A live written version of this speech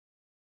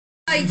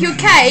Like your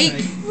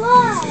cake?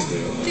 What?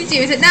 Did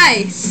you? Is it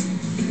nice?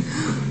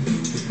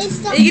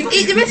 Are you going to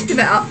eat the rest of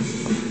it up?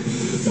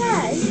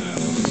 No.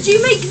 Did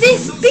you make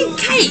this big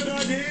cake?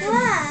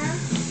 Wow.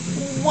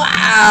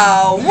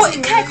 Wow!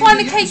 What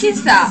kind of cake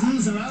is that?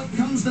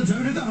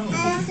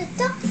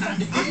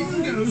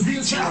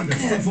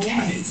 Chocolate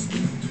cake.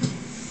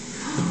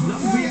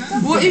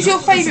 What is your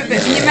favourite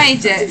bit when you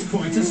made it?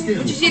 What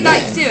did you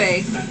like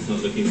doing?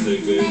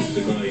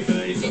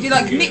 Did you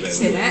like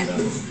mixing it?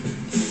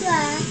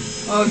 Yeah.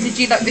 Or did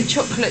you like the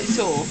chocolate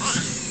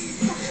sauce?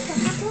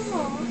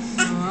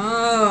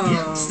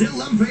 Oh. Still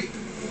lumpy.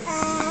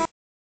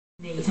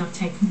 I've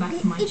taken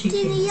back my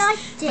chickens.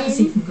 That's That's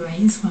even grey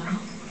as well.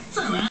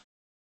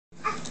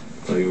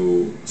 They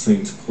all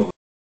seem to play.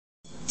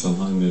 I'm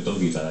home in a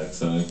doggy bag,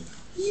 so.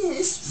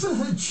 Yes, for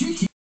her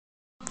chicken.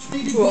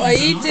 What are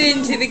you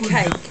doing to the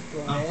cake,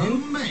 A Brian?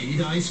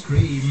 homemade ice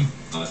cream.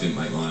 I didn't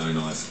make my own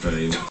ice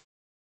cream.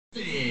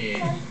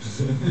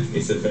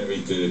 It's a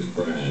very good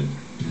brand.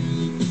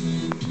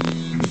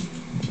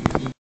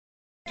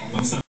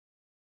 My son.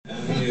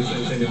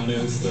 Is anyone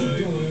else though?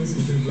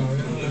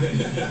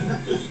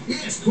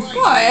 Yes, quite.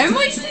 Brian,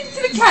 what are you doing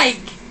to the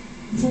cake?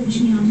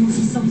 Fortunately, I'm not a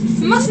salty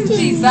You mustn't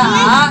do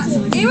that.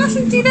 You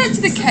mustn't do that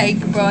to the cake,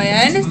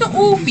 Brian. It's not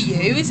all for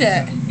you, is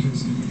it?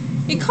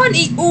 You can't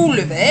eat all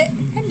of it,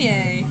 can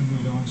you?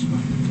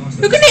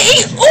 You're going to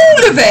eat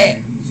all of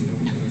it?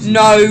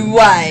 No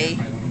way.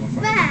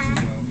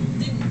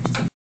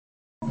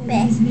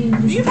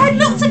 You've had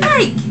lots of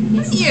cake,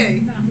 haven't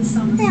you?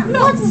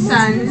 Lots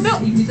and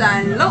lots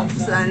and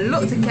lots and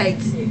lots of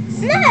cakes.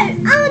 No,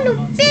 I want a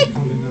big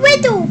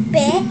little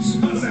bit.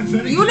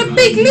 You want a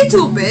big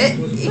little bit?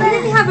 You can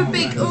only have a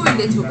big or a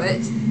little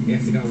bit.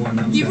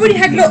 You've already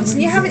had lots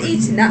and you haven't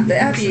eaten that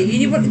bit, have you?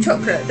 You want the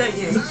chocolate, don't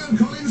you?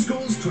 Collins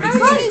scores 20. How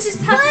can't you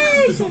just have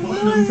it?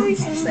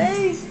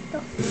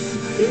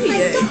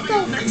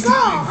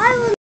 I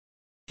want.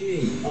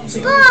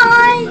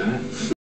 Bye.